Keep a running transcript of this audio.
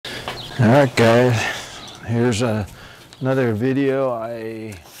All right, guys, here's another video.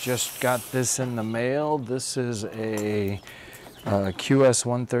 I just got this in the mail. This is a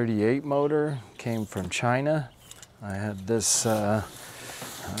QS138 motor, came from China. I had this, I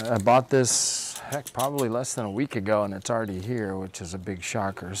bought this, heck, probably less than a week ago, and it's already here, which is a big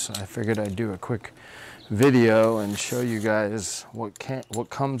shocker. So I figured I'd do a quick video and show you guys what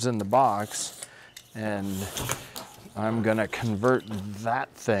comes in the box. And I'm gonna convert that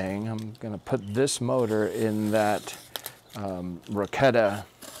thing. I'm gonna put this motor in that Roketa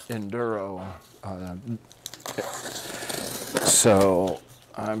enduro. So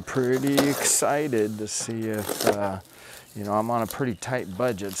I'm pretty excited to see if, you know, I'm on a pretty tight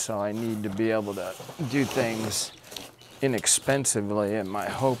budget, so I need to be able to do things inexpensively, and my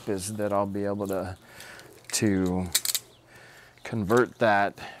hope is that I'll be able to convert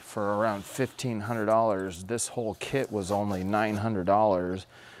that for around $1,500. This whole kit was only $900,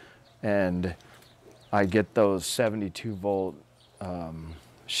 and I get those 72 volt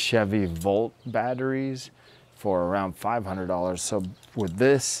Chevy Volt batteries for around $500. So with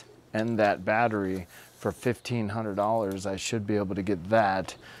this and that battery for $1,500, I should be able to get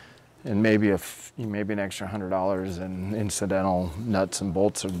that, and maybe an extra $100 in incidental nuts and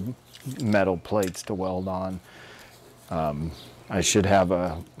bolts or metal plates to weld on. I should have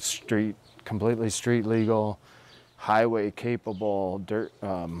a completely street legal, highway capable dirt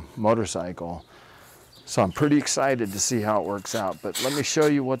motorcycle. So I'm pretty excited to see how it works out. But let me show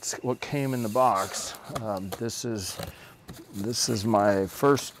you what came in the box. This is my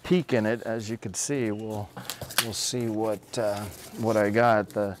first peek in it. As you can see, we'll see what I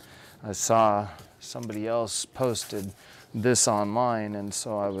got. I saw somebody else posted this online, and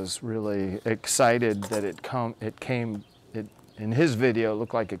so I was really excited that it came. In his video, it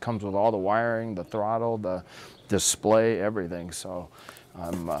looked like it comes with all the wiring, the throttle, the display, everything. So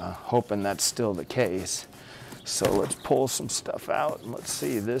I'm hoping that's still the case. So let's pull some stuff out and let's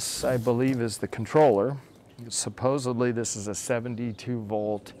see. This, I believe, is the controller. Supposedly this is a 72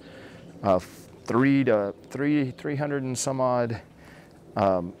 volt, 300 and some odd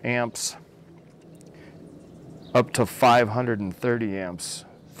amps, up to 530 amps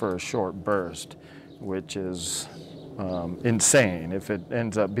for a short burst, which is insane. If it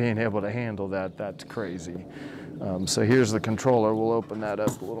ends up being able to handle that, that's crazy. So here's the controller. We'll open that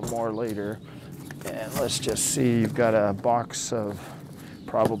up a little more later. And let's just see, you've got a box of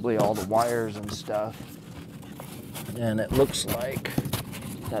probably all the wires and stuff. And it looks like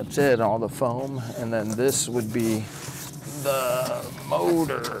that's it, all the foam. And then this would be the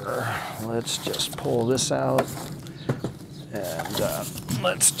motor. Let's just pull this out. And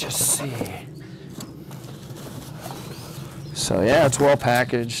let's just see. So yeah, it's well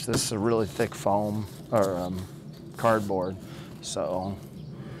packaged. This is a really thick foam or cardboard, so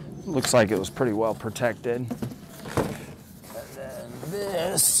looks like it was pretty well protected. And then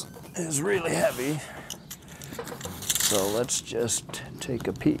this is really heavy, so let's just take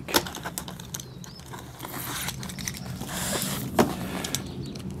a peek.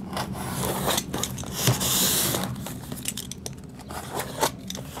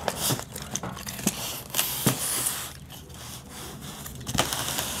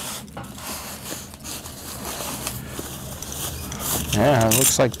 Yeah, it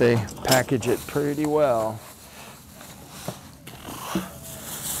looks like they package it pretty well.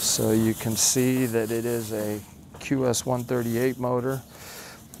 So you can see that it is a QS138 motor,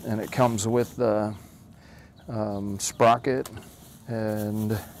 and it comes with the sprocket,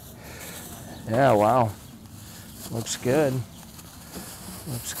 and yeah, wow, looks good,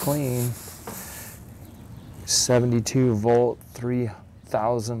 looks clean. 72 volt,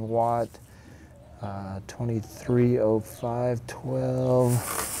 3,000 watt.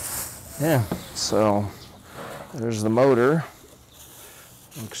 230512. Yeah, so there's the motor.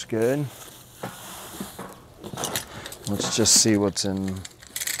 Looks good. Let's just see what's in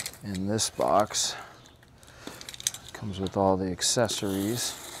this box. Comes with all the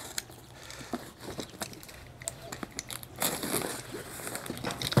accessories.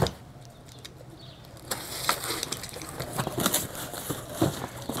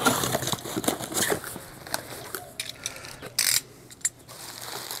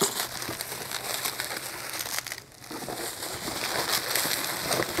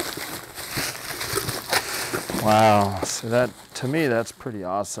 Wow, so that, to me, that's pretty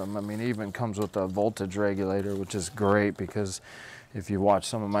awesome. I mean, it even comes with a voltage regulator, which is great because if you watch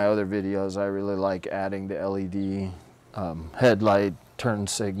some of my other videos, I really like adding the LED headlight, turn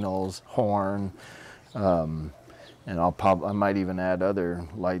signals, horn, and I might even add other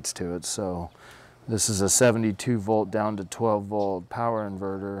lights to it. So this is a 72 volt down to 12 volt power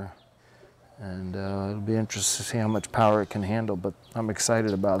inverter. And it'll be interesting to see how much power it can handle, but I'm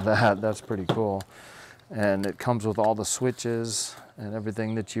excited about that. That's pretty cool. And it comes with all the switches and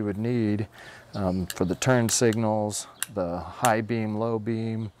everything that you would need for the turn signals, the high beam, low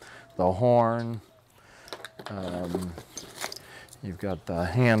beam, the horn. You've got the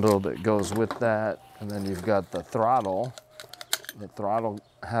handle that goes with that, and then you've got the throttle. The throttle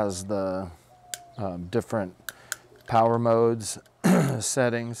has the different power modes,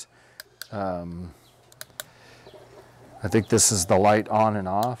 settings. I think this is the light on and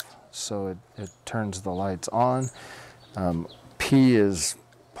off, so it turns the lights on. P is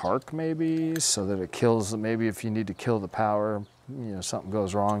park maybe, so that it kills, maybe if you need to kill the power, you know, something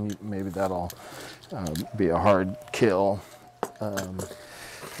goes wrong, maybe that'll be a hard kill. And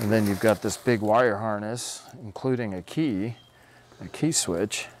then you've got this big wire harness, including a key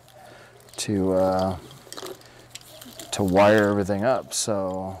switch to wire everything up.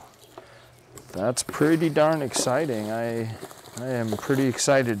 So that's pretty darn exciting. I am pretty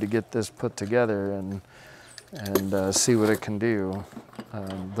excited to get this put together and see what it can do.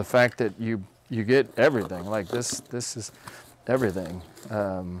 The fact that you get everything, like this is everything.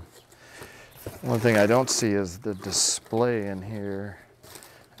 One thing I don't see is the display in here.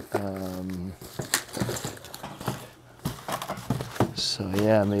 So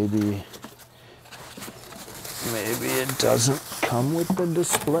yeah, maybe it doesn't come with the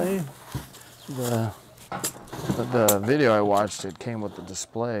display. The video I watched, it came with the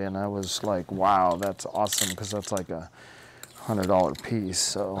display, and I was like, wow, that's awesome, because that's like a $100 piece.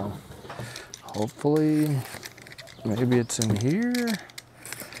 So hopefully maybe it's in here.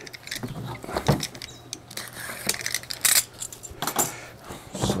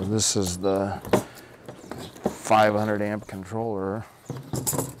 So this is the 500 amp controller.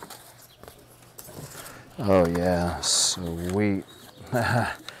 Oh yeah, sweet.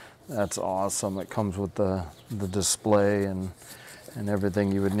 That's awesome. It comes with the display and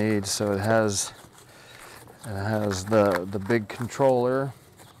everything you would need. So it has the big controller.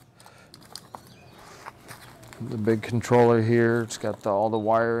 The big controller here. It's got all the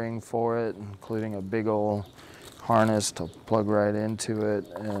wiring for it, including a big old harness to plug right into it.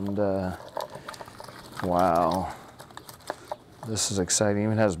 And wow, this is exciting. It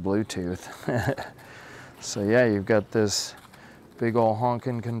even has Bluetooth. So yeah, you've got this big old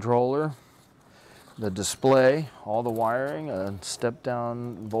honking controller, the display, all the wiring, a step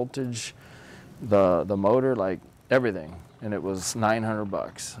down voltage, the motor, like everything. And it was 900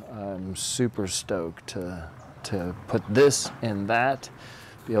 bucks. I'm super stoked to put this in that,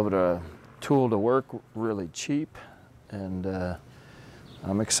 be able to tool to work really cheap, and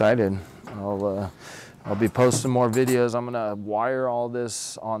I'm excited. I'll be posting more videos. I'm gonna wire all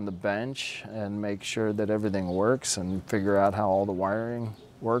this on the bench and make sure that everything works and figure out how all the wiring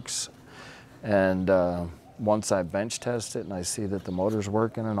works. And once I bench test it and I see that the motor's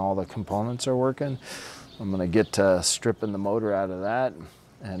working and all the components are working, I'm gonna get to stripping the motor out of that,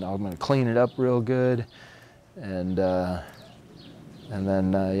 and I'm gonna clean it up real good, and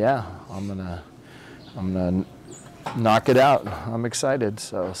then yeah, I'm gonna knock it out. I'm excited,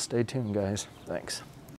 so stay tuned, guys. Thanks.